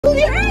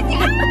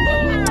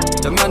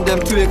The man them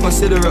too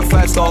inconsiderate,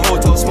 5-star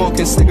hotel,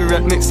 smoking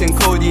cigarette, mixing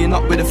codeine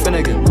up with a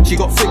Finnegan. She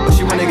got thick but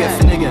she wanna get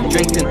Finnegan,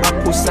 drinking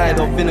apple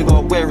cider vinegar,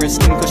 wearing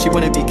skin cause she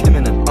wanna be Kim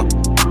in it.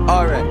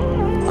 Alright,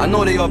 I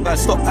know they are bad,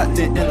 stop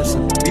acting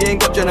innocent. We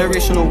ain't got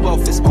generational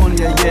wealth, it's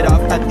only a year that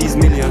I've had these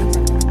millions.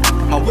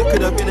 My whip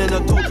could have been in a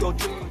Tokyo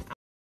dream.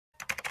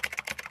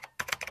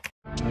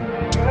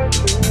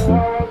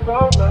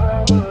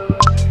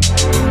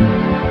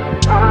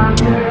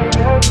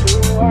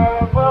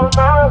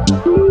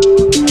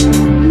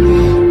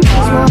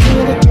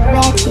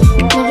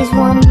 Niggas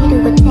want me to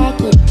attack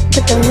it.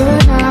 Put the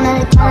hood on, all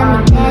the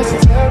time it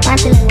passes. Mine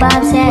till the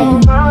Bob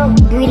sagging.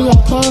 Greedy, I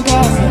can't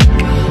pass it.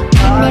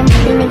 Ain't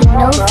them nigga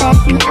no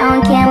fasting. I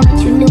don't care what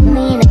you knew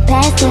me in the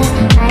past tense.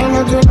 I ain't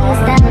no Jordan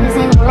style, this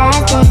ain't no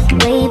last dance.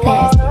 Way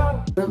past it.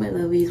 Hello my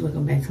lovies,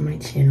 welcome back to my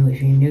channel.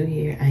 If you're new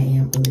here, I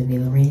am Olivia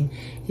Lorraine,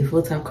 a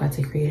full-time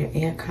content creator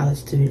and college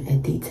student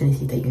at the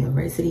Tennessee State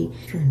University.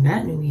 If you're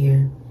not new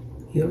here,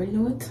 you already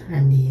know what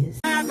time it is.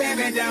 My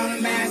baby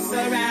don't mess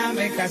around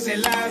because she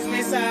loves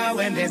me so,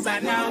 and this I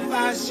know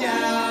for sure.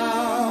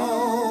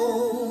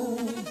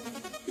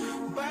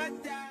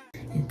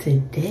 And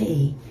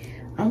today,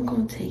 I'm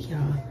gonna take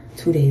y'all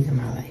 2 days of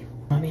my life.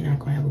 Mommy and I are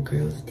gonna have a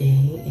girls'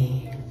 day,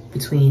 and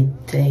between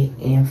today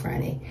and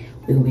Friday,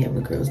 we're gonna be having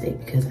a girls' day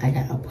because I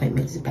got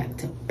appointments back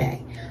to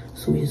back.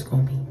 So we're just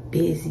gonna be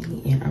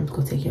busy, and I'm just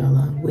gonna take y'all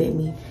along with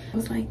me. I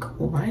was like,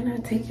 why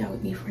not take y'all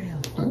with me for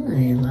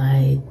fun?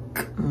 Like,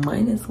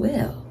 might as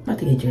well. I'm about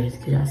to get dressed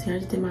because y'all see I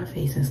just did my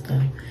face and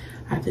stuff.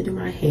 I have to do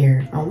my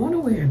hair. I want to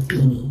wear a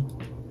beanie.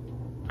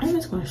 I'm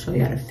just gonna show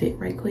y'all the fit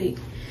right quick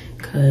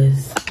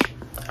because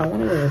I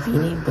want to wear a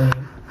beanie, but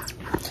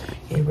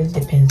it really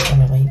depends on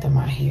the length of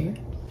my hair,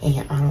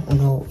 and I don't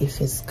know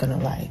if it's gonna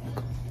like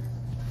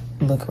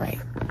look right.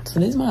 So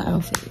this is my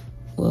outfit.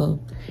 Well,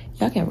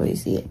 y'all can't really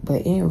see it,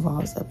 but it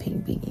involves a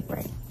pink beanie,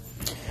 right?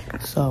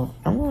 So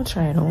I'm gonna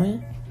try it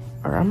on,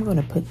 or I'm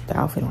gonna put the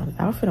outfit on.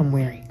 The outfit I'm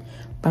wearing,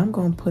 but I'm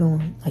gonna put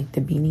on like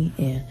the beanie,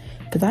 and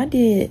because I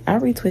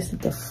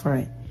retwisted the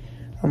front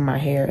of my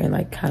hair and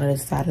like kind of the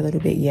side a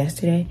little bit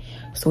yesterday,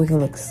 so we can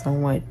look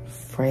somewhat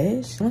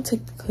fresh. I'm gonna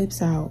take the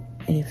clips out,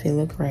 and if it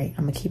look right,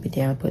 I'm gonna keep it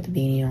down, put the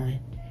beanie on,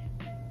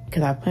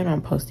 because I plan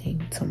on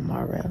posting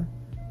tomorrow,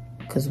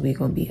 because we're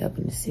gonna be up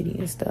in the city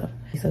and stuff.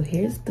 So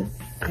here's the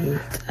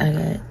fit. I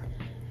got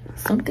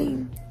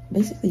something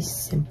basically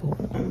simple.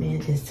 My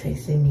man just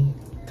texted me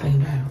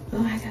talking about,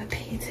 oh, I got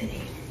paid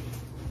today.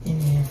 And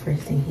then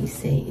first thing he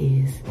say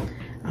is,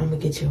 I'm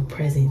gonna get you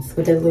presents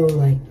with that little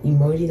like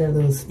emoji, that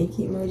little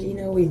sneaky emoji, you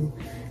know, we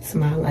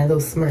smile, like a little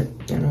smirk.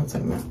 You know what I'm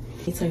talking about?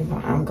 He's talking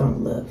about, I'm gonna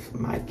love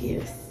my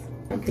gifts.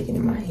 I'm thinking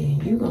in my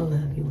head, you gonna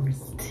love yours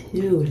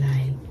too,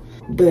 like.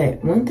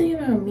 But one thing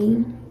about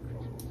me,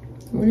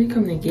 when it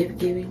comes to gift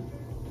giving,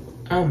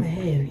 I'm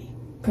heavy.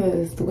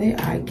 Cause the way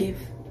I give,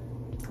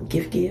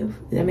 does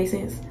that make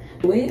sense?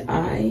 The way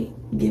I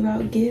give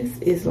out gifts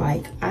is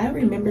like, I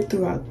remember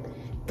throughout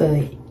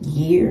the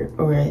year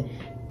or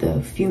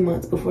the few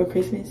months before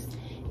Christmas,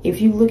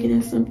 if you looking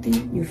at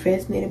something, you're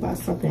fascinated by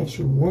something that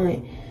you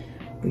want,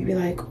 or you be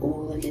like,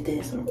 oh, look at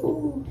this, or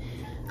oh,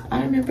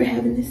 I remember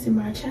having this in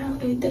my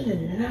childhood, da da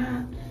da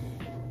da.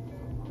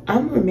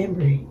 I'm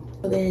remembering.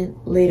 But then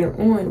later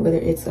on, whether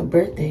it's a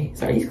birthday,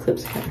 sorry, these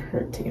clips kind of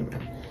hurt to get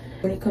out.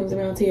 When it comes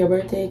around to your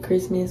birthday,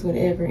 Christmas,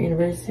 whatever,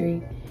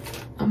 anniversary,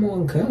 I'm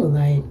on go.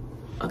 Like,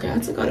 okay, I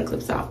took all the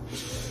clips out.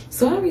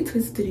 So I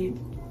retwisted it.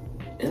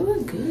 It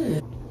looked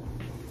good.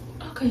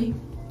 Okay,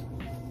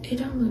 it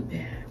don't look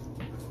bad.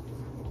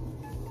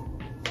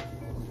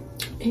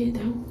 It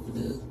don't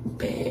look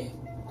bad.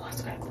 Oh,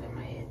 that's what I clear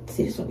my head.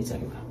 See, this is what we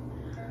talking about.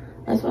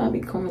 That's why I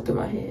be combing through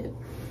my head.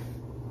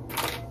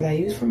 What I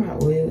use for my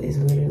oil is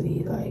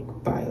literally like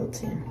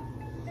biotin.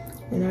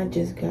 And I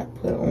just got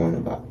put on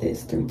about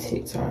this through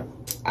TikTok.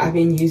 I've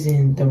been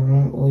using the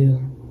wrong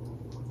oil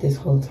this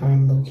whole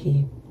time, low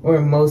key.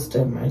 Or most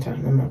of my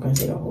time. I'm not gonna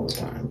say the whole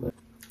time, but.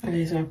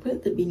 Okay, so I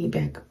put the beanie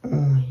back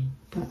on.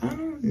 But I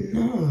don't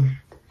know.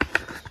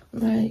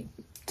 Like,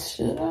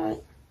 should I?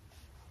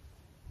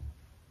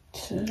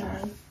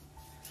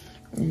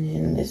 And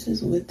then this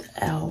is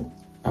without.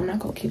 I'm not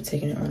gonna keep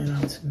taking it on and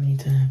off too many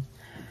times,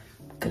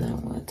 because I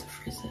don't want it to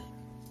frizz up.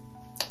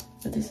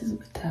 But this is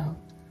without.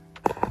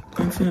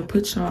 I'm finna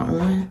put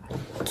y'all on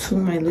to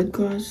my lip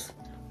gloss.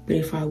 But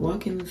if I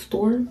walk in the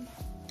store and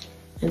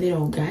they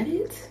don't got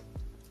it,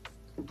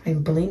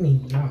 I'm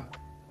blaming y'all.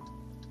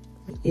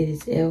 It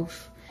is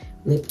e.l.f.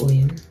 lip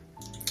oil.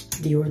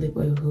 Dior lip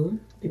oil hood.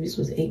 This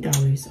was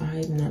 $8.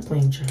 I'm not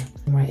playing y'all.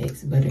 My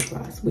X butter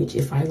gloss, which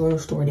if I go to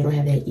the store and they don't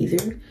have that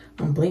either,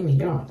 I'm blaming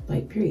y'all.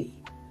 Like, period.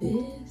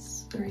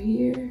 This right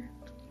here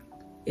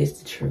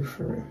is the truth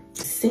for real.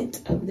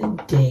 Scent of the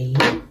day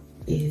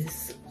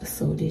is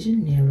Sol de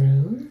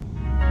Janeiro.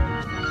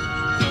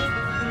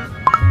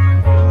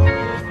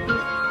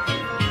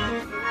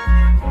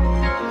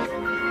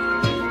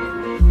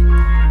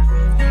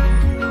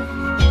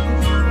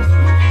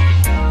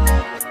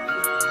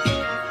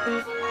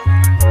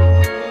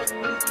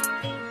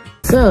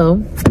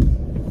 So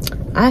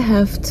I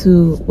have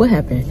to, what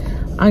happened?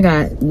 I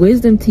got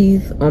wisdom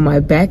teeth on my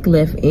back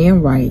left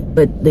and right.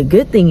 But the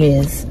good thing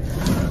is,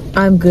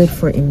 I'm good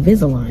for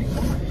Invisalign.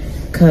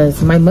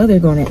 Because my mother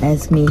gonna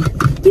ask me,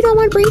 you don't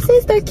want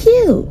braces? They're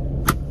cute.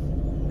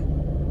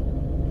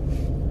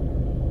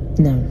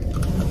 No.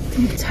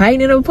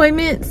 Tightening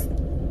appointments?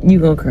 You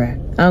gonna cry.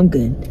 I'm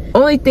good.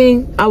 Only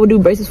thing I would do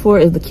braces for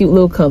is the cute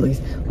little colors.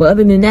 But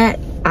other than that,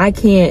 I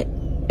can't.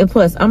 And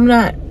plus, I'm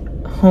not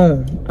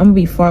home. I'm gonna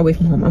be far away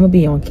from home. I'm gonna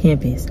be on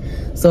campus.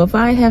 So if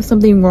I have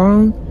something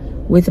wrong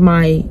with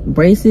my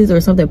braces or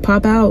something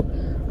pop out,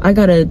 I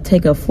gotta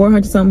take a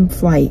 $400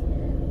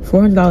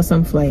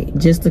 something flight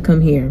just to come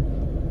here.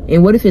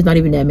 And what if it's not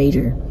even that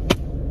major?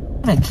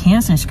 A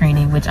cancer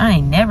screening, which I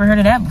ain't never heard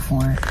of that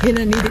before. You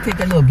don't need to take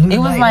that little blue light. It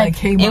was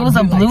like it was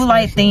a blue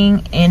light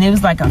thing, and it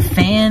was like a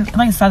fan.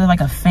 Like it started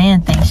like a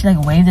fan thing. She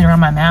like waved it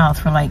around my mouth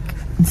for like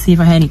to see if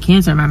I had any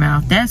cancer in my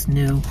mouth. That's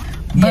new.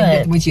 Yeah,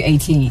 But with you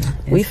 18.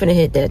 we finna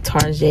hit that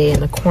Target in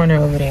the corner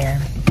over there.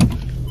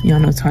 Y'all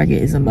know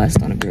Target is a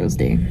must on a girl's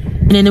day.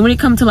 And then when it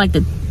comes to like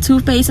the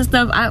toothpaste and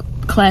stuff,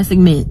 classic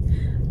mint.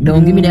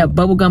 Don't give me that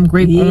bubblegum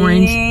grape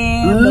orange.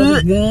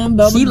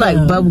 Bubblegum. She like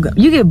bubblegum.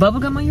 You get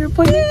bubblegum on your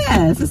appointment?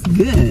 Yes, it's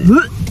good.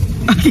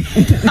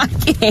 I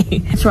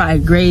can't. Try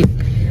grape.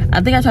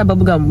 I think I tried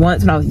bubblegum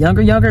once when I was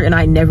younger, and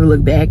I never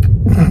looked back.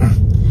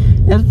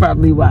 That's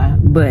probably why.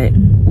 But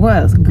what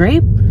else?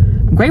 Grape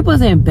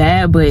wasn't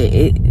bad, but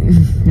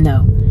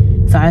no.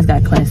 So I just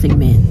got classic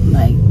mint,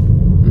 like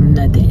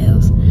nothing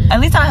else. At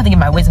least I don't have to get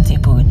my wisdom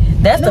teeth pulled.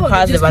 That's the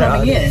positive out of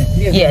all this.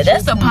 Yeah,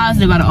 that's the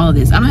positive out of all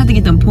this. I don't have to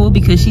get them pulled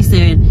because she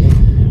said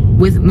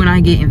when I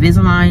get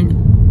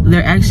Invisalign,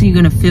 they're actually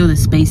gonna fill the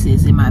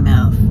spaces in my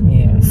mouth.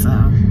 Yeah. So,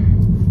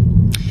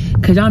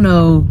 cause y'all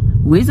know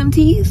wisdom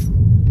teeth,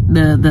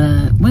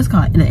 the what's it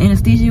called, the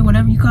anesthesia,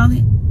 whatever you call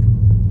it.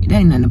 That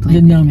ain't nothing to play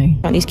with. The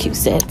numbing. On these cute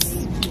sets.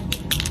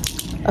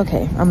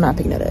 Okay, I'm not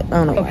picking that up. I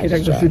don't know why. Okay,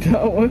 that's just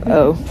that one.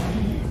 Oh,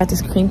 got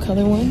this cream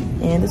color one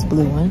and this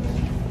blue one.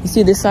 You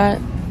see this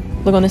side?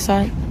 Look on this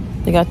side.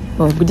 They got,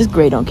 well, this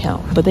gray don't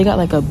count, but they got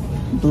like a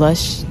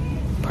blush,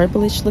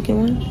 purplish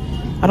looking one.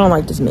 I don't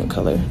like this mint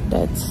color.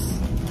 That's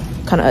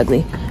kind of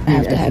ugly. I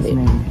have to have it.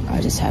 I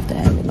just have to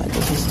have it. Like,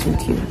 this is too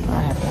cute.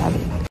 I have to have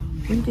it.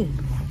 What you did?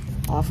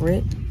 Offer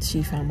it.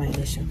 She found my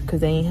initial because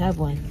they ain't have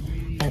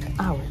one like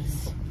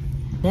ours.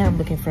 Now I'm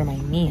looking for my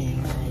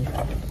man.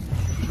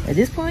 Like, at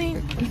this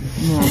point,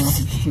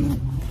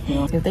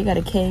 No. if they got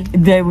a K,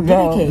 There we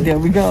go. K. There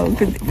we go.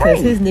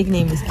 Because his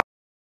nickname is K.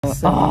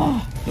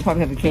 So, You'll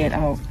probably have a cat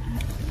out.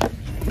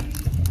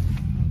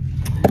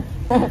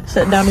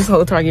 shut down this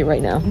whole Target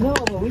right now. No,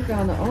 but we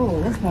found the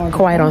that's hard.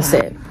 Quiet on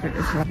set.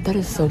 That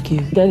is so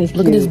cute. That is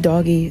Look at cute. this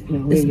doggy.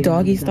 This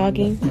doggy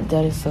stocking.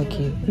 That is so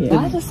cute.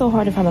 Why is it so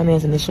hard to find my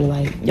man's initial?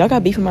 Like, y'all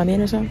got beef with my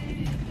man or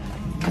something?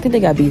 I think they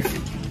got beef.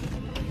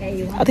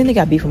 I think they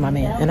got beef with my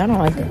man, and I don't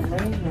like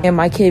that. And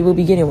my kid will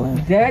be getting one.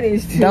 That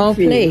is too Don't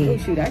cute. play. Oh,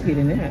 shoot, I get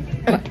in there.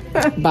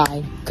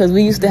 Bye. Because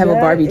we used to have a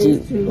Barbie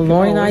Jeep.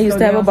 Lauren and I used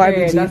to have a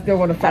Barbie Jeep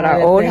at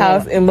our old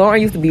house, and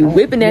Lauren used to be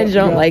whipping that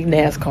junk like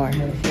NASCAR.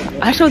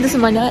 I showed this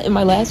in my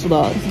last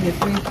vlog.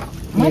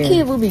 My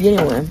kid will be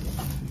getting one.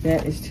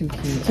 That is too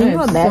cute. Can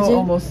you imagine? So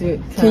almost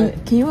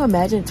Can you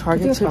imagine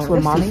Target trips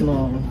with mommy?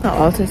 The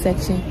Ulta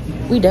section.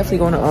 We definitely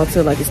going to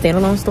Ulta, like a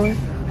standalone store.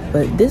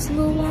 But this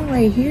little one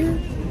right here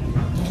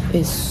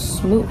is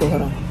smooth. Wait,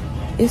 hold on.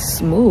 It's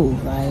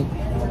smooth. Like,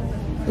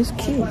 it's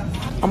cute.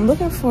 I'm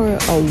looking for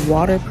a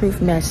waterproof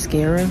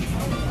mascara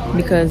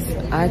because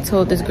I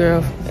told this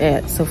girl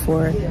at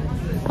Sephora,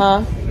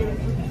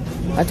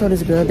 I told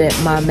this girl that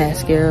my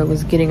mascara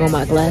was getting on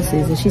my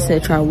glasses, and she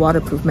said try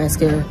waterproof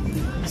mascara.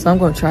 So I'm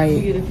gonna try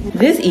it.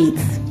 This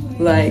eats.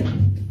 Like,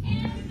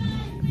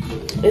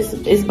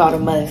 it's about a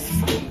must.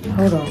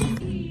 Hold on.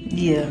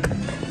 Yeah.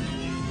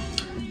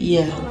 This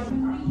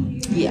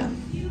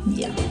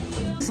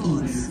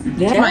eats.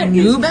 That's my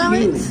New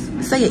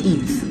Balance. Say it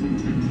eats.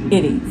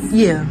 It is.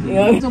 Yeah.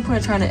 I'm gonna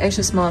put trying to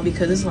extra small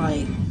because it's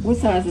like, What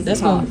size is it's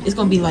the top?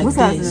 gonna be like What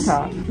size is the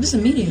top? This a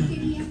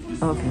medium.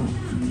 Okay.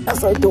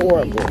 That's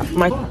adorable.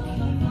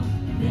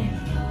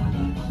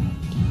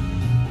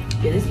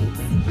 Yeah, this eats.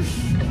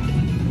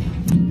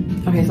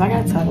 Okay, so I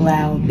gotta talk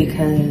loud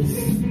because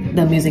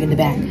the music in the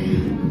back.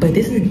 But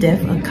this is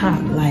def a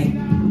cop. Like,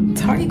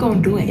 Target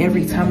gonna do it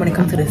every time when it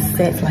comes to the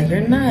sets. Like,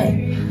 you're not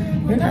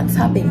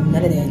topping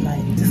none of that.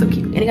 Like, just so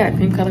cute. And it got a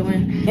cream color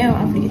one. Yeah,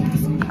 I'll forget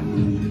this.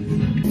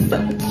 So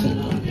cute.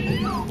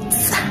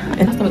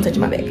 And I started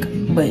touching my back.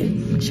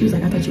 But she was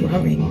like, I thought you were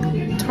hungry.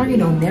 Target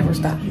don't never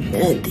stop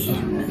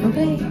nothing.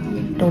 Okay?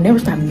 Don't never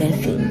stop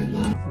nothing.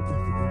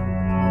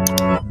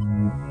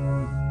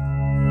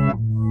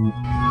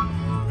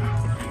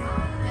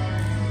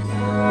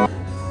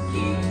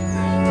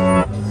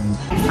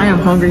 I am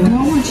hungry.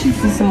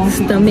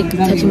 Stomach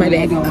touching my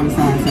back.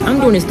 I'm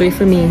doing this 3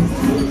 for me.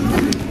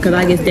 Cause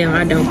I get down,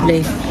 I don't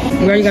play.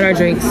 We already got our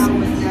drinks.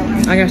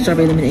 I got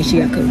strawberry lemonade, she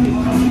got Coke.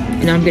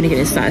 And I'm gonna get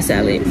a side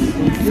salad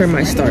for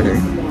my starter.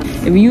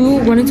 If you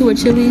run into a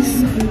Chili's,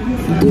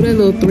 do that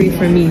little 3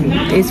 for me.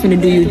 It's gonna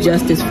do you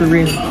justice for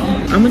real.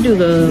 I'm gonna do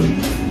the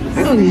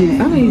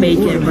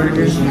bacon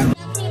burger.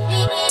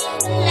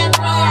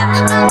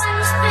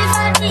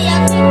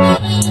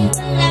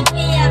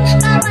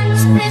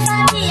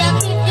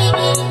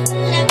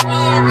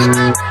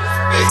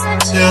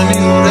 Tell me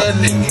who that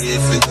nigga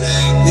if it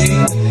ain't me.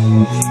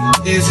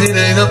 If it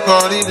ain't a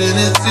party, then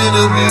it's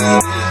gonna be.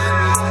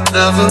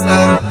 Never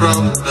had a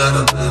problem, not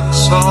a little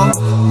song.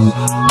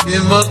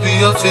 It must be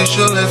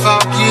official if I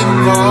get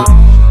involved.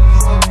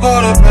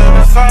 Put up on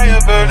the fire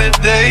burning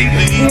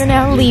daily. We're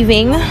now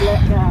leaving.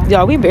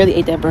 Y'all, we barely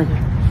ate that burger.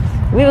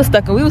 We was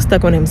stuck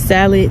on them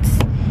salads.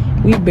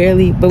 We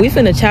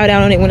finna chow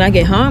down on it when I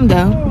get home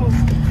though.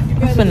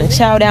 We finna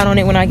chow down on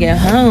it when I get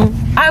home.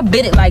 I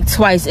bit it like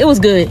twice. It was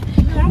good.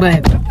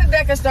 But I went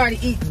back and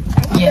started eating.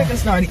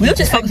 We'll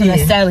just focus on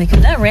that salad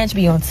because that ranch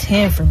be on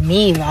 10 for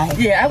me. Like,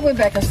 yeah, I went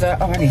back and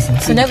started. Oh, I need some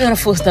tea. so never on a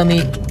full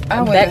stomach.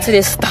 Back to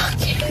this stock.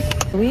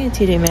 We in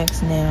TJ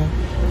Maxx now.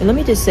 And let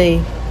me just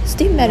say,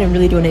 Steve Madden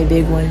really doing a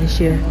big one this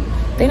year.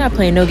 They not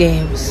playing no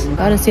games.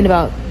 I done seen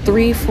about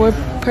 3-4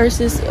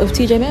 purses of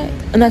TJ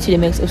Maxx. Not TJ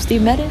Maxx, of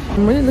Steve Madden.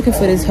 I'm really looking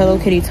for this Hello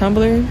Kitty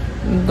tumbler.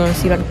 I'm gonna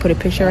see if I can put a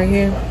picture right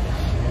here.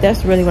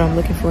 That's really what I'm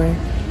looking for.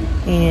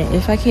 And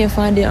if I can't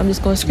find it, I'm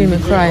just gonna scream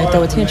and cry and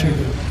throw a tantrum.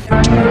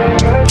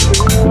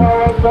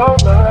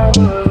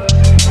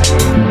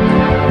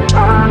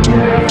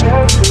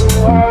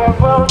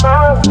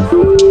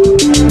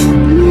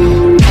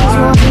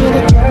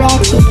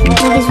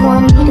 Niggas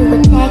want me to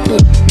attack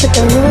it. Put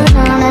the hood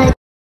on it.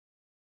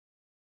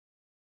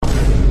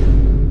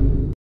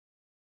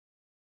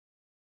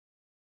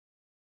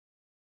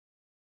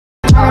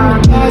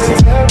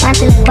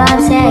 Until the Bob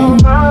said,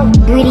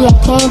 greedy, I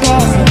can't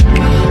pass it.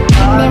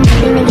 Them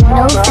niggas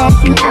no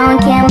sassy. I don't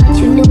care what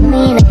you knew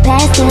me in the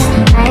past tense.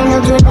 I ain't no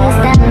Jordan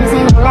Stoppers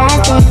in the last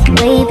dance.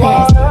 Way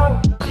past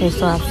it. Okay,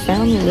 so I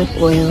found the lip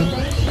oil.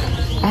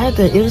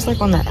 It was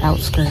like on the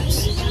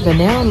outskirts. But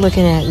now I'm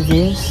looking at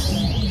this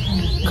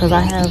because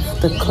I have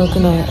the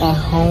coconut at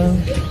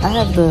home. I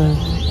have the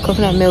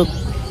coconut milk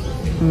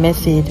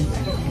method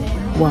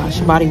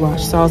body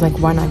wash. So I was like,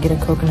 why not get a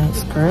coconut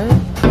scrub?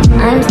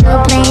 I'm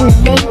still playing the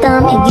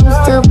victim and you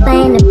still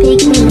playing the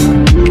pick me.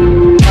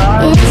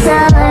 It's so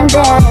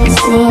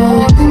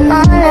embarrassing.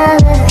 All of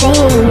the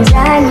things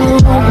I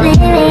need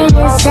living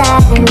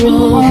inside of me.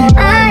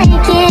 I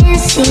can't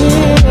see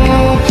it.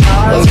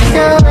 It's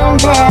so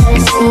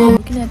embarrassing.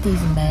 Looking at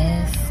these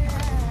masks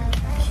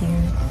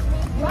here.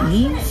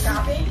 These?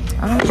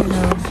 I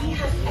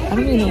don't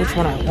really know which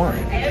one I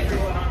want.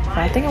 But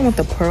I think I want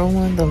the pearl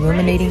one, the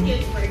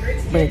illuminating.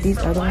 But these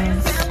other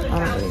ones, I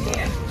don't really know.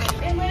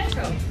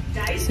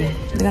 See,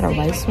 they got a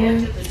rice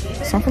one.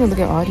 So I'm gonna look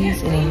at all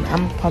these and then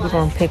I'm probably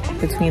gonna pick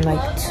between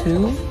like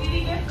 2.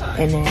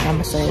 And then I'm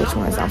gonna show you which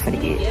ones I'm gonna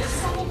get.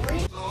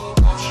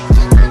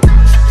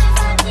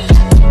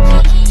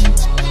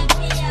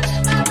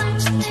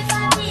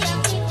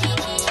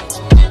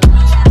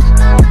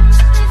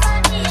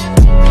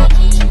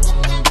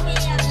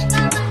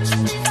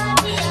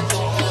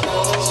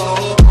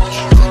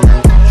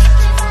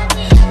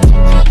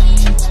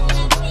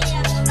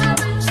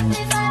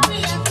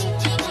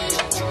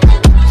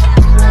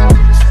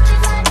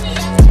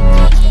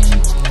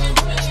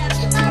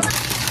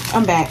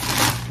 I'm back.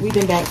 We've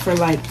been back for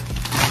like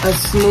a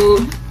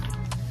smooth.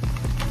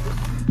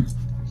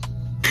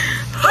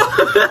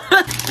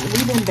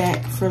 We've been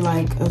back for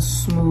like a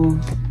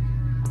smooth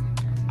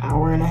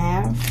hour and a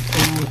half,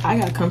 and I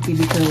got comfy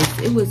because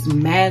it was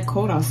mad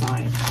cold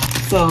outside.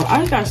 So I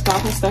just got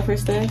stocking stuffer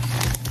stuff.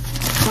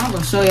 So I'm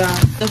gonna show y'all.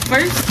 The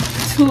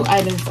first 2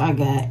 items I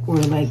got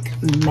were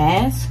like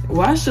masks.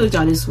 Well, I showed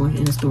y'all this one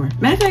in the store.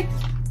 Matter of fact,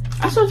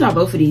 I showed y'all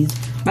both of these,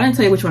 but I didn't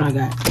tell you which one I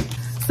got.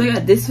 So I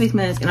got this face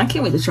mask, and I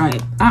can't wait to try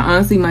it. I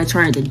honestly might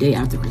try it the day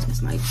after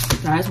Christmas. Like,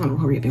 I just want to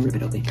hurry up and rip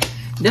it open.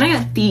 Then I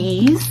got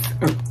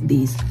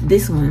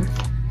this one.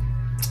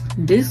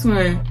 This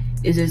one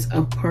is just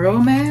a pearl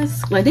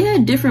mask. Like, they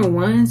had different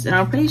ones, and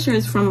I'm pretty sure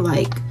it's from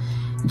like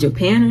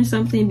Japan or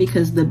something,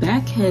 because the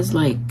back has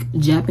like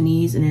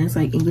Japanese and then it's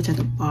like English at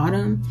the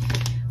bottom.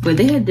 But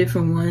they had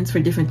different ones for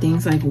different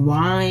things, like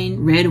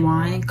wine, red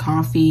wine,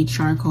 coffee,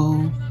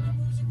 charcoal,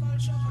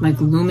 like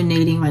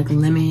illuminating, like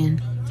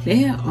lemon. They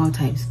had all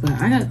types, but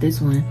I got this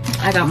one.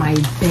 I got my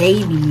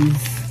babies,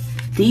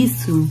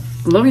 these 2,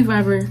 Glow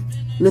Reviver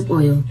lip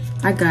oil.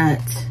 I got,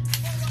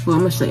 well,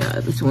 I'm gonna show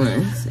y'all which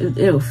ones.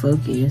 It'll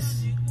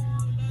focus.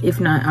 If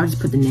not, I'll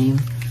just put the name.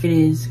 It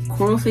is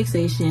Coral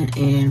Fixation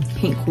and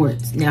Pink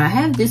Quartz. Now I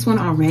have this one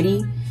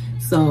already,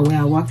 so when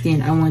I walked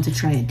in, I wanted to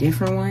try a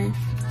different one.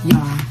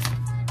 Y'all,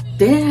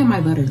 they didn't have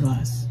my butter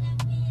gloss.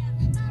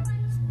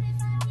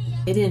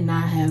 It did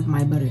not have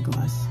my butter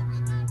gloss.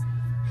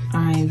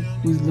 I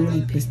was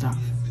literally pissed off.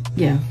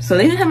 Yeah, so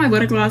they didn't have my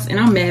butter gloss, and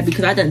I'm mad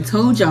because I done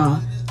told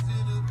y'all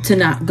to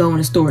not go in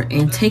the store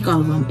and take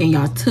all of them, and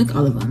y'all took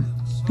all of them.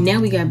 Now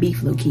we got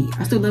beef, low key.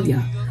 I still love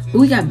y'all, but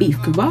we got beef,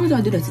 because why would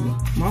y'all do that to me?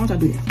 Why would y'all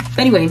do that? But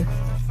anyway,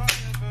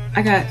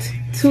 I got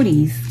 2 of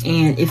these,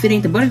 and if it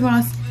ain't the butter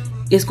gloss,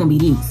 it's gonna be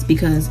these,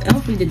 because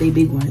Elf did their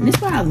big one. And this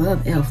is why I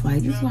love Elf.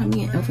 Like, this is why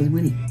me and Elf is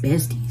really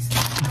besties.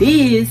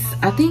 This,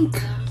 I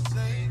think,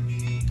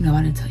 no,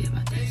 I didn't tell you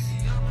about this.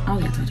 I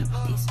don't think I told you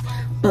about this.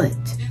 But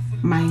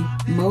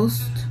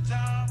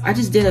I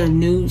just did a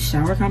new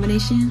shower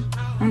combination.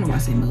 I don't know why I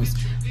say most,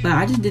 but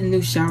I just did a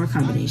new shower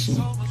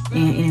combination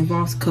and it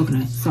involves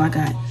coconut. So I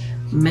got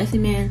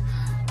Method Man.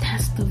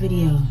 That's the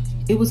video.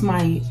 It was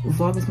my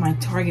vlogmas, my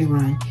Target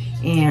run,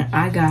 and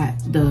I got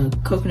the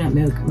coconut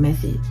milk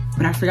method,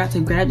 but I forgot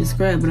to grab the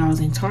scrub when I was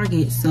in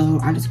Target, so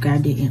I just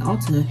grabbed it in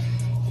Ulta,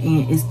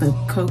 and it's the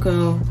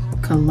cocoa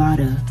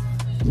colada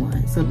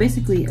one. So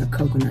basically a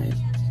coconut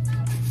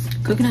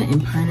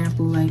and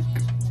pineapple like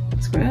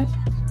scrub.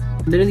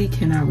 Literally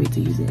cannot wait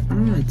to use it.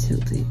 I'm gonna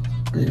tilt it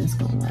because it's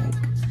gonna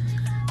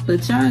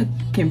but y'all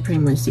can pretty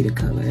much see the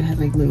color. It has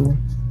like little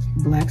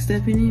black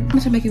stuff in it. I'm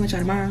gonna make it with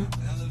y'all tomorrow.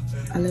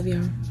 I love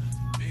y'all.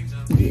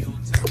 Yeah.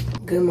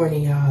 Good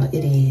morning, y'all.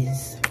 It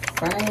is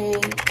Friday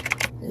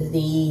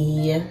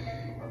the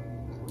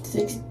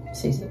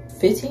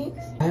 15th.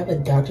 I have a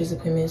doctor's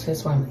appointment, so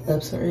that's why I'm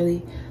up so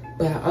early.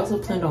 But I also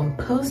planned on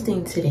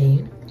posting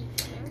today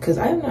because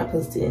I have not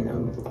posted in a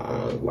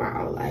long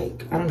while.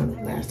 Like, I don't know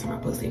the last time I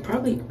posted,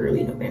 probably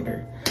early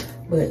November.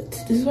 But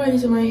this is what I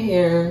did to my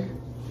hair.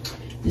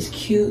 This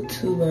cute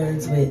 2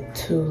 buns with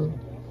 2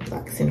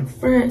 locks in the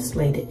front,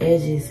 slayed the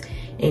edges,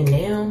 and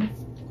now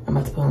I'm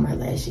about to put on my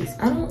lashes.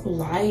 I don't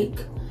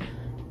like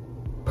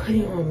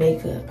putting on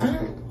makeup. I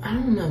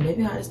don't know,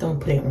 maybe I just don't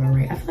put it on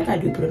right. I feel like I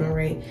do put it on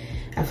right.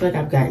 I feel like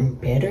I've gotten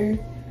better.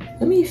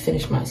 Let me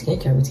finish my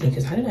skincare routine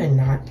because how did I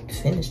not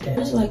finish that? I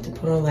just like to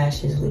put on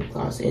lashes, lip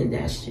gloss, and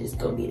that's just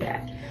gonna be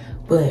that.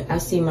 But I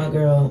see my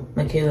girl,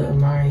 Michaela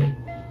Amari,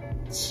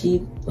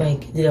 she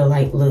like did a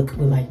light look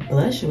with like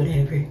blush or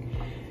whatever.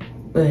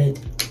 But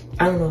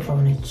I don't know if I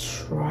wanna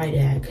try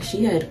that because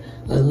she had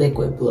a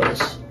liquid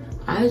blush.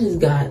 I just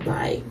got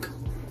like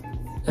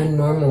a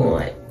normal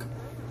like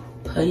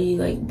putty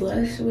like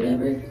blush or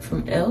whatever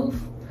from e.l.f.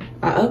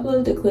 I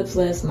uploaded the clips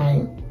last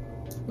night,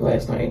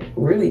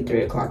 really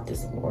 3 o'clock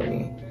this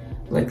morning.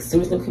 Like as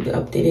soon as the computer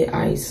updated,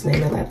 I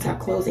slammed my laptop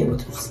closed and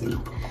went to sleep.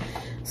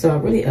 So I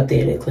really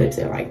updated the clips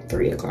at like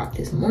 3 o'clock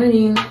this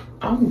morning.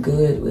 I'm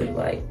good with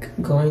like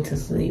going to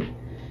sleep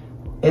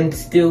and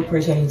still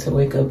pretending to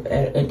wake up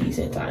at a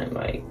decent time.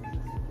 Like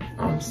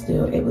I'm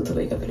still able to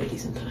wake up at a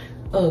decent time.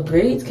 Oh,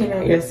 grades came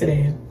out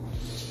yesterday.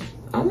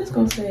 I'm just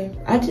gonna say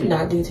I did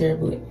not do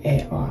terribly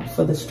at all.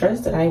 For the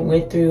stress that I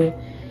went through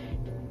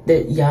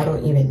that y'all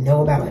don't even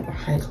know about, like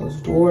behind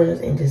closed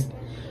doors, and just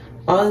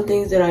all the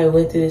things that I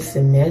went through this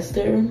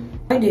semester,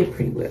 I did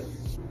pretty well.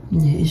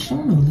 Yeah, it's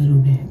showing a little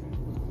bit.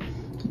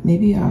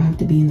 Maybe I'll have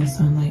to be in the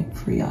sunlight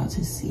for y'all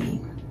to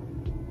see.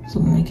 So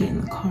when I get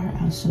in the car,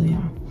 I'll show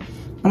y'all.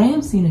 But I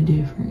am seeing a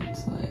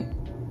difference. Like,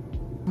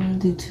 I don't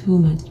do too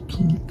much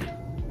pink.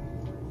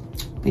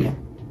 But yeah.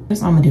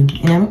 That's all I'm gonna do.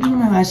 And I'm gonna put on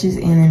my lashes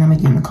and then I'm gonna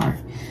get in the car.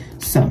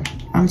 So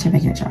I'm gonna check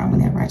back in with y'all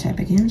whenever I check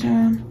back in with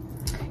y'all.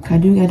 I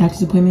do got a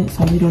doctor's appointment,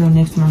 so I really don't know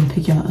next time I'm gonna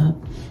pick y'all up.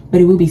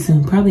 But it will be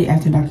soon, probably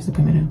after doctor's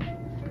appointment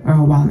though.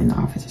 Or while I'm in the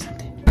office or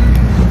something.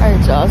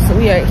 Alright y'all, so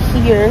we are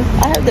here.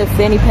 I have the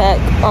fanny pack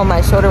on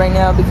my shoulder right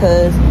now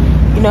because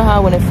you know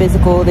how when a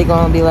physical they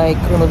gonna be like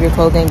remove your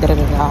clothing, da da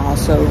da da.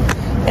 So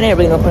it ain't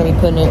really no point in me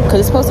putting it because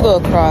it's supposed to go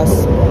across.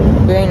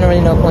 There ain't really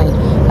no point.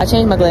 I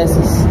changed my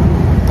glasses,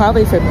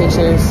 probably for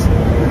pictures.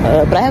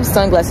 But I have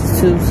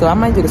sunglasses too, so I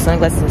might do the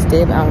sunglasses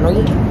instead, but I don't know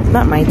yet.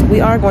 Not might. We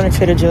are going to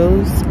Trader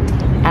Joe's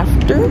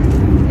after.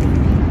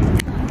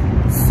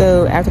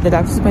 So after the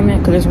doctor's appointment,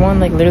 because there's one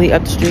like literally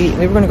up the street.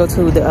 We were going to go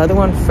to the other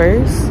one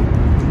first.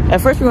 At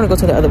first we were going to go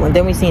to the other one,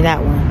 then we seen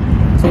that one.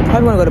 So we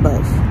probably want to go to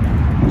both.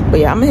 But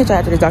yeah, I'm going to hit y'all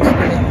after the doctor's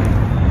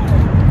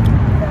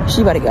appointment.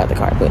 She about to get out the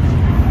car, but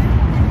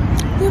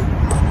yeah.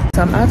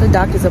 So I'm out the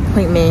doctor's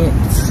appointment,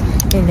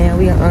 and now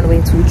we are on the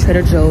way to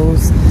Trader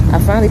Joe's. I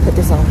finally put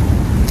this on.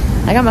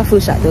 I got my flu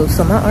shot though,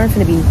 so my arm's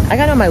gonna be, I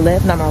got it on my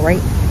left, not my right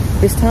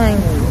this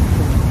time.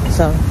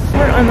 So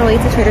we're on the way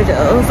to Trader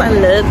Joe's. I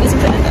love me some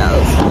Trader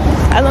Joe's.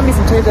 I love me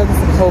some Trader Joe's and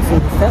some Whole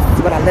Foods.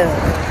 That's what I love.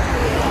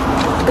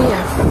 But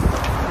yeah,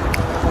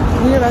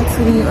 we're about to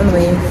be on the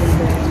way,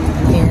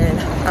 and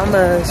I'm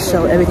gonna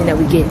show everything that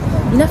we get.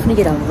 We're not gonna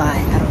get a lot,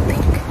 I don't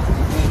think,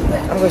 but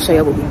I'm gonna show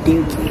you what we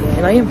do get.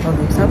 And I am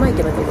hungry, so I might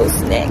get like a little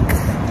snack.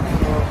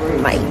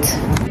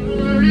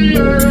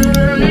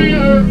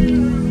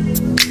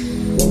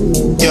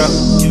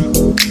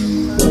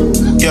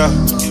 Yeah,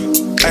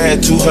 I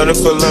had 200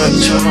 for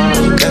lunch.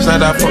 Last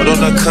night I fucked on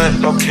the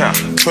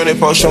cunt.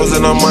 24 shows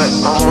in a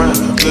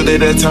month. Good day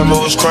that time it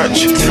was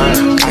crunch.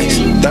 Ice,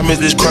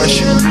 diamonds is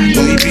crushing.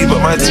 Louis V,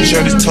 but my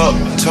t-shirt is top.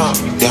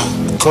 Yeah,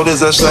 cold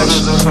as a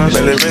slush.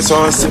 Belly rinse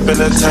on, sipping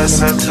a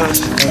test.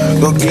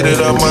 Go get it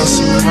a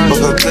must.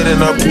 Fuck a plate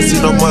and a pussy,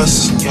 no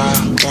must.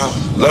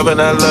 Loving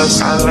that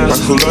lust. My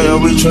crew loyal,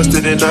 we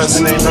trusted in us.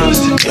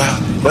 Yeah,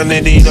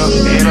 money need up.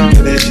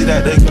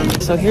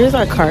 So here's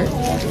our cart.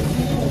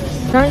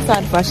 Trying to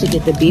decide if I should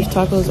get the beef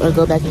tacos or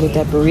go back and get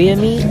that burrito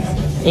meat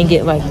and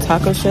get like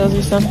taco shells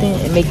or something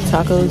and make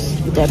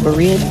tacos with that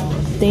burrito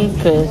thing,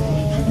 because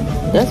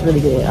that's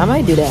really good. I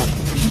might do that.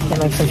 and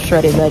like some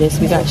shredded lettuce.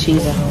 We got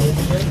cheese at home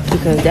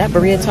because that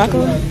burrito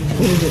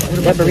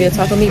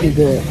taco meat be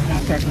good.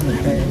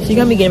 She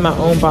got me getting my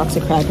own box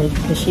of crackers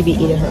because she be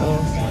eating her own.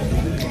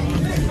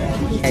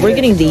 We're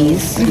getting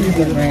these,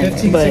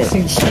 but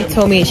she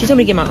told me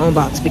to get my own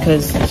box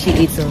because she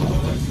eats them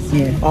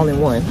all in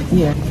one.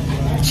 Yeah.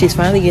 She's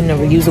finally getting a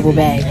reusable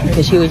bag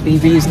because she always be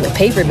reusing the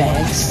paper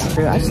bags.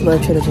 I just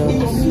love Trader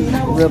Joe's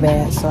real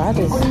bad, so I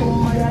just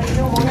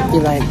be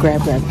like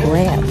grab.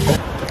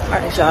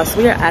 Alright y'all, so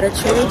we are at a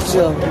Trader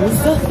Joe's.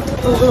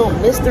 A little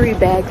mystery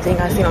bag thing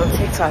I seen on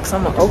TikTok, so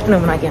I'm gonna open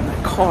them when I get in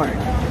my car.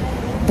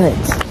 But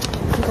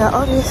we got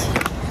all this.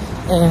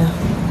 And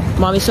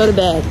mommy, show the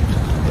bag.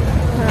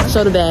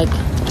 Show the bag.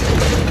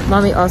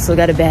 Mommy also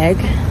got a bag.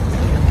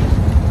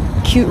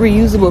 Cute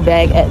reusable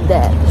bag at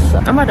that. So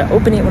I'm about to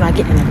open it when I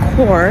get in the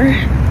car.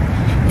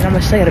 And I'm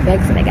gonna show you the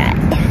bags that I got.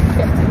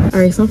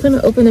 Alright, so I'm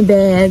gonna open the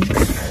bags.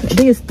 I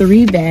think it's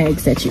 3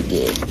 bags that you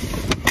get.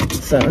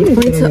 So I'm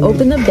going to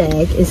open the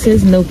bag. It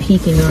says no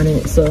peeking on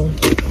it, so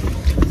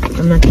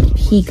I'm not gonna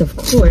peek, of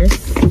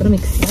course, but I'm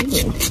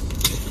excited.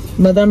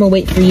 Mother, I'm gonna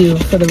wait for you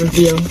for the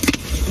reveal.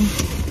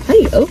 How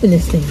do you open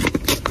this thing?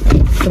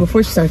 So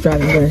before she starts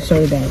driving, I'm gonna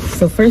show the bag.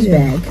 So first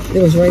bag,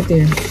 it was right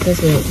there.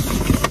 That's it.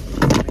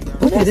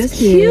 Okay, that's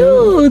cute.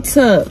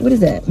 What is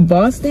that?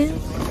 Boston?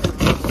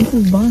 This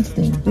is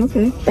Boston.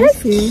 Okay,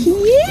 that's cute.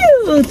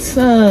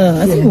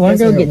 I think one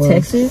girl get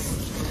Texas.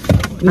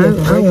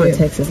 I want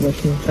Texas look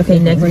cute. Okay,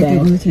 next bag.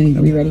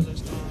 Are we ready?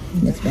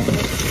 Next bag.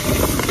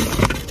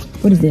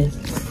 What is this?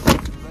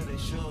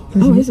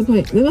 Oh, it's a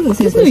plate. It looks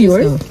like San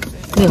Francisco.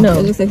 No,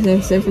 it looks like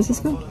San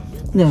Francisco.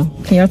 No.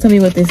 Can y'all tell me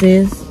what this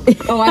is?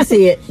 Oh, I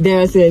see it. There,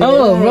 I see it.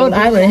 Oh, Rhode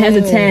Island. It has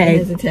a tag. It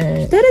has a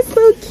tag. That is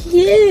so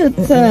cute.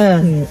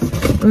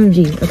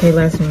 OMG. Okay,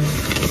 last one.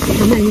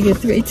 And then you get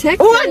 3 Texas.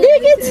 Oh, I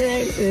did get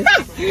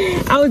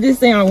Texas. I was just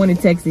saying I wanted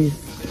Texas.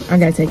 I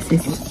got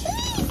Texas.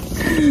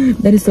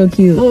 That is so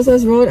cute. Oh, so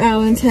it's Rhode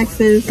Island,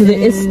 Texas. Because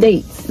it's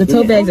states. The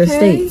tote bags are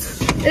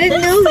states. I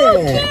didn't know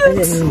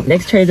that.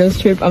 Next Trader Joe's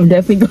trip, I'm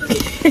definitely going.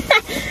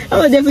 I'm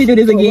gonna definitely do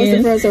this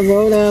again. What's the first?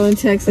 Rhode Island,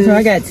 Texas. So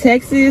I got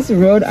Texas,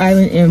 Rhode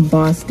Island, and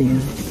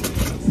Boston.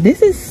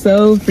 This is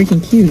so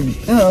freaking cute.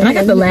 Oh, okay. And I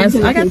got the last.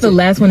 I got the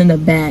last one in the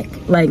back.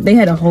 Like they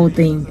had a whole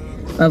thing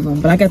of them,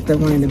 but I got the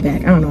one in the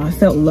back. I don't know. I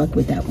felt luck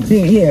with that one.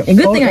 Here. And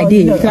good thing I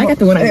did because I got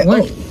the one I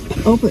wanted.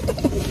 Open.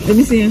 Let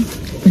me see him.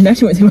 And now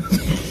she went to my.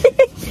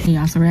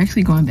 Yeah, so we're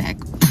actually going back.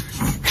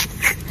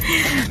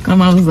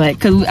 Mom was like,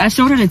 cause I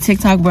showed her the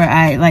TikTok where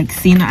I like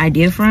seen the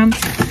idea from.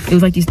 It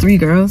was like these 3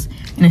 girls,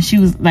 and then she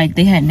was like,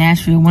 they had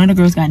Nashville. One of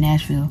the girls got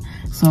Nashville,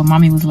 so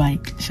mommy was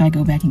like, should I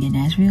go back and get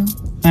Nashville?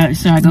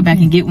 Should I go back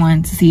and get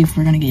one to see if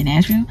we're gonna get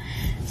Nashville?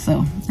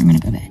 So I'm gonna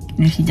go back,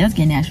 and if she does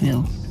get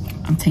Nashville,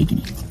 I'm taking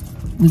it.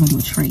 We're gonna do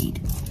a trade.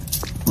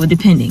 Well,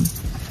 depending,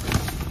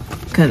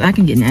 cause I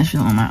can get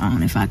Nashville on my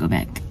own if I go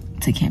back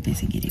to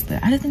campus and get it.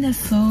 But I just think that's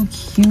so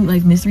cute,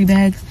 like mystery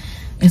bags.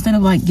 Instead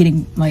of like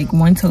getting like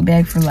one tote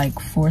bag for like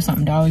 $4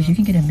 something, you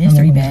can get a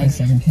mystery bag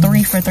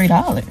 3 for $3.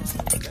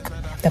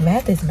 Like the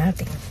math is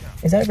mathing.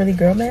 Is that really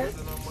girl math?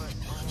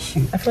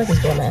 Shoot, I feel like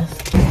it's girl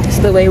math. It's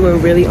the way we're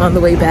really on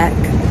the way back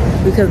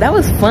because that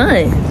was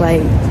fun.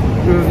 Like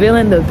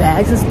revealing the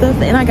bags and stuff.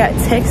 And I got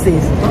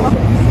Texas. I'm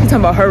talking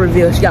about her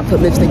reveal. She got to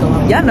put lipstick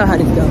on. Y'all know how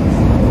this go.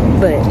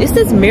 But it's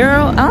this mirror.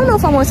 I don't know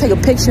if I want to take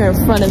a picture in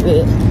front of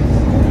it.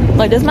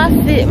 Like does my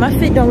fit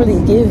don't really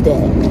give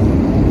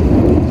that.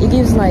 It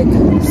gives like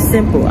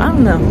simple. I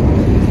don't know.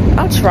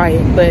 I'll try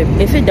it, but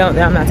if it don't,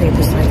 then I'm not taking a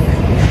picture right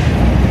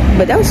there.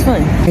 But that was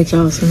fun. Alright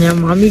y'all, so now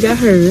mommy got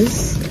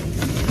hers.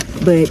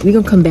 But we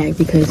gonna come back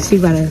because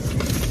she's about to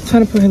try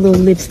to put her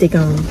little lipstick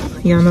on.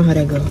 Y'all know how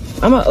that go.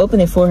 I'm gonna open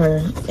it for her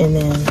and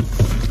then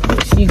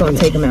she gonna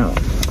take them out.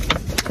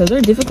 Cause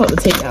they're difficult to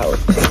take out.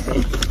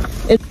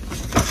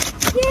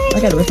 I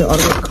gotta rip it all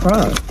the way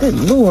across. Good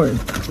lord.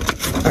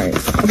 Alright.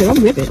 Okay,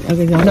 don't rip it.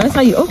 Okay, no, that's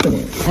how you open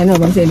it. I know,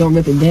 but I'm saying don't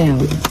rip it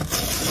down.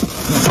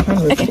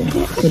 Okay.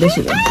 So there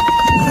she goes.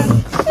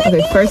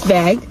 Okay, first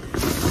bag.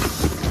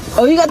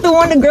 Oh, you got the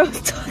one the girl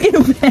was talking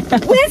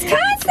about. Wisconsin!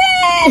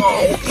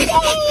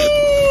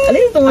 I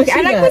think it's the one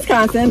I like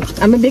Wisconsin.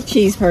 I'm a big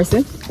cheese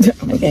person.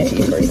 Okay,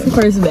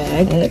 first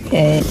bag.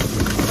 Okay.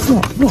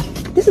 What?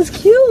 This is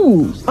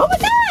cute. Oh my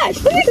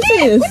gosh! Look at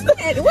this.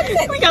 What is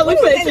that? We gotta look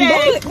for that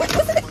tag.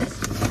 What's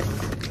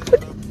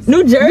it?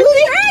 New Jersey? New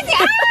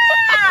Jersy!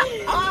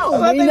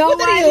 Oh, you know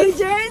what? New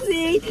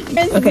Jersey.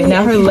 Okay,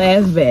 now her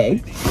last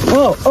bag.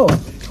 Oh,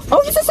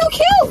 this is so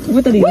cute.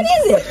 What that is? What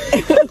is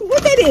it?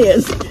 What that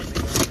is?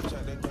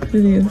 What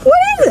is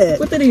it?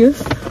 What that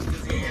is? I'm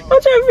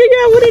trying to figure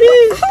out what it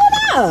is. Hold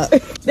up.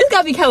 This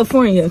gotta be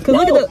California. Cause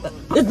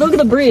look at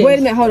the bridge. Wait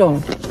a minute, hold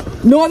on.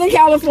 Northern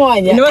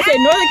California. No, I said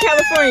Northern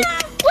California.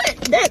 What?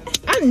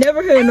 I've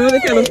never heard of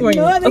Northern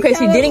California. Okay,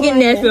 she didn't get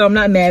Nashville. I'm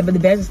not mad, but the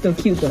bags are still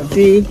cute though.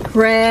 See,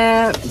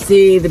 crab.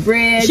 See the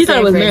bridge. She thought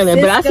it was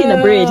Maryland, but I seen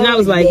the bridge and I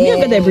was like, you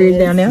got that bridge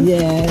down there.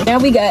 Yeah. Now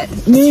we got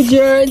New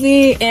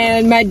Jersey,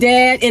 and my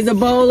dad is a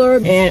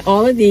bowler, and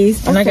all of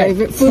these are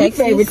food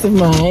favorites of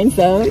mine.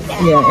 So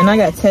yeah, and I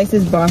got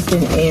Texas,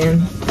 Boston,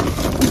 and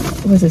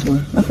What's this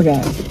one? I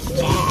forgot.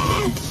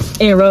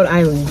 In Rhode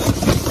Island.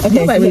 Okay,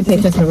 nobody really pays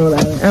attention to Rhode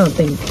Island. I don't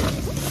think.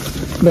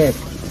 But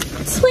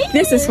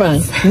this is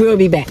fun. We'll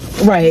be back.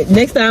 Right.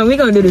 Next time we're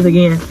gonna do this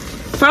again.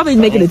 Probably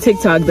make it a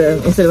TikTok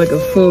though instead of like a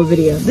full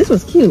video. This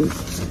was cute.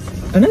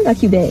 Oh, now I got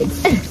cute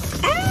bags.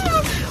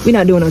 We're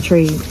not doing no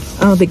trade.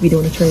 I don't think we're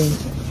doing a trade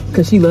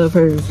because she love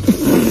hers.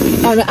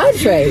 Oh no, I'll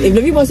trade. If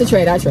Olivia wants to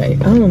trade, I'll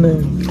trade. I don't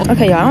know.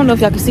 Okay, y'all. I don't know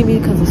if y'all can see me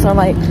because of the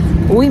sunlight.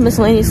 We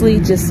miscellaneously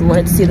just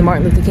wanted to see the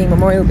Martin Luther King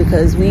Memorial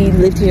because we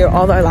lived here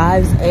all our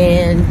lives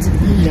and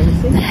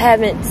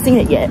haven't seen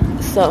it yet.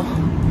 So,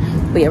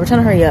 but yeah, we're trying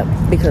to hurry up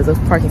because of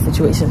parking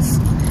situations.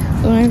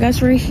 Oh my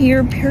gosh, we're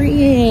here,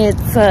 period.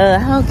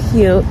 How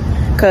cute.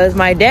 Because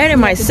my dad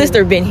and my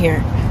sister been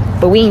here,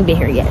 but we ain't been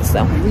here yet,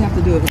 so. We have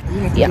to do it. We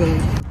have to do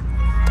it.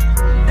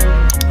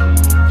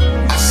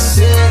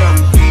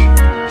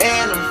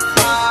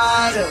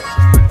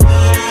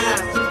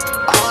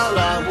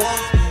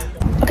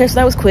 Okay, so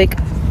that was quick.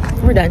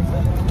 We're done.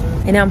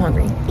 And now I'm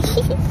hungry.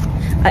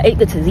 I ate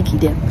the tzatziki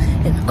dip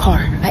in the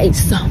car. I ate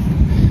some.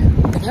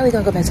 But now we're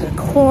gonna go back to the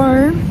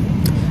car.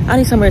 I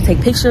need somewhere to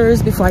take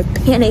pictures before I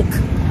panic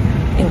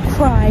and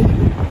cry.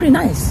 Pretty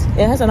nice.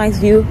 It has a nice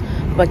view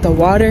of like the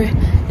water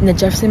and the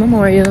Jefferson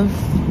Memorial.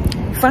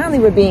 Finally,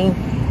 we're being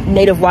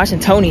native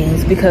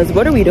Washingtonians because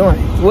what are we doing?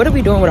 What are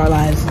we doing with our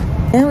lives?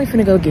 Now we're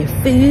finna go get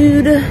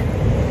food.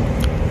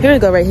 Here we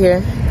go, right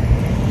here.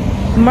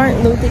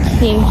 Martin Luther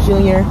King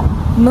Jr.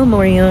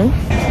 Memorial.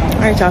 All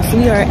right, y'all, so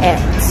we are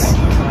at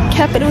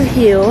Capitol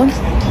Hill.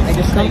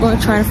 I'm gonna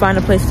try and find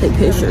a place to take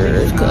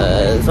pictures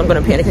because I'm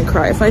gonna panic and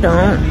cry if I don't.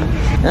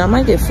 And I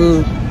might get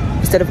food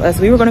instead of us.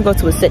 We were gonna go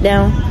to a sit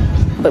down,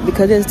 but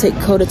because we have to take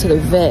Coda to the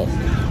vet,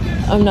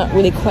 I'm not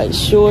really quite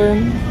sure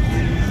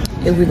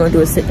if we're gonna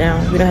do a sit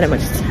down. We don't have that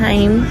much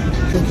time.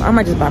 I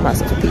might just buy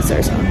myself a pizza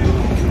or something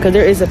because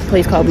there is a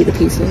place called Be the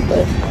Pizza.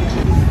 But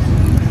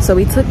so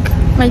we took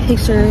my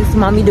pictures.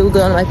 Mommy do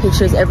good on my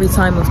pictures every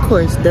time, of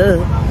course, duh.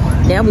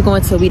 Now we're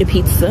going to Be the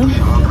Pizza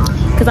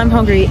because I'm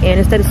hungry, and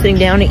instead of sitting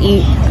down to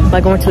eat,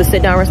 like going to a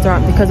sit down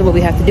restaurant because of what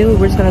we have to do,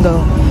 we're just gonna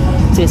go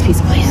to this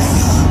pizza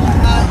place.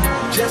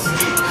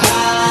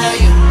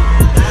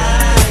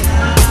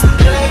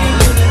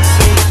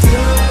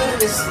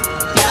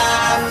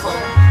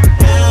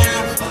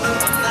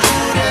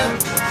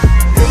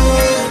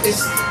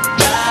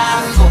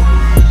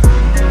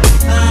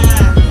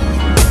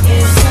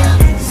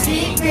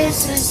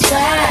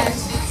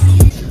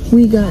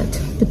 We got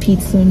the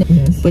pizza,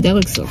 but that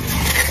looks so good.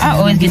 I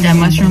always get that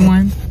mushroom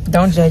one.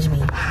 Don't judge me.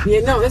 Yeah,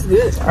 no, that's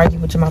good. Argue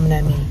with your mom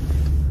and not me.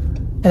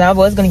 Cause I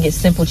was gonna get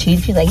simple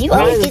cheese. She's like, you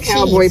always get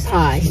cowboy cheese.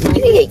 Pie.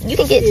 You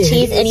can get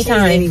cheese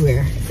anytime.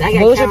 Anywhere. I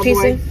got what was your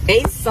pizza?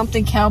 It's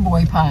something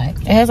cowboy pie.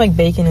 It has like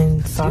bacon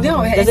and sausage.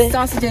 No, it has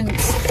sausage and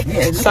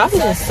sausage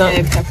and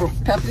something.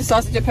 Pepper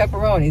sausage and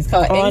pepperoni. It's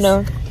called I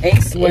know.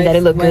 Ace Is that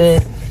it look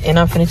good? And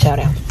I'm finna chow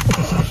down.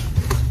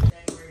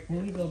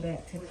 When we go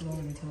back, take the long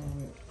and tell them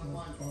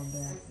we're going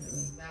back.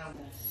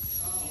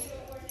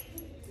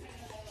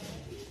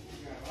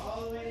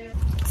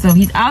 So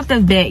he's out the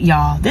vet,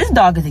 y'all. This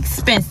dog is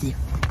expensive.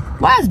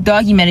 Why is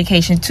doggy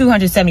medication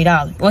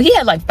 $270? Well, he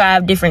had like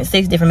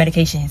 6 different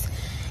medications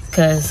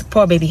because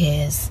poor baby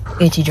has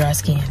itchy, dry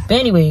skin. But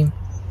anyway,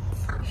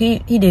 he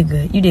did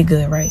good. You did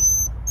good, right?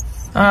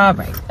 All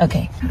right,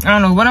 okay. I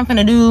don't know what I'm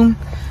gonna do.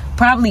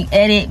 Probably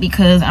edit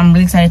because I'm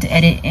really excited to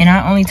edit, and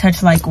I only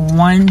touched like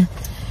 1/3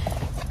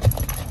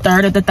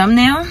 of the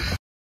thumbnail.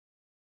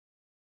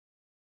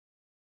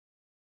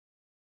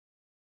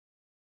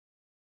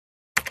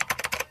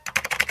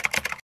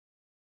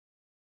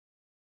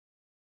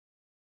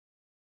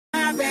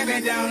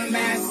 Baby, don't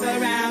mess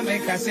around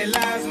because she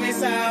loves me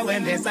so,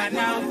 and this I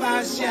know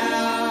for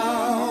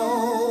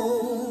sure.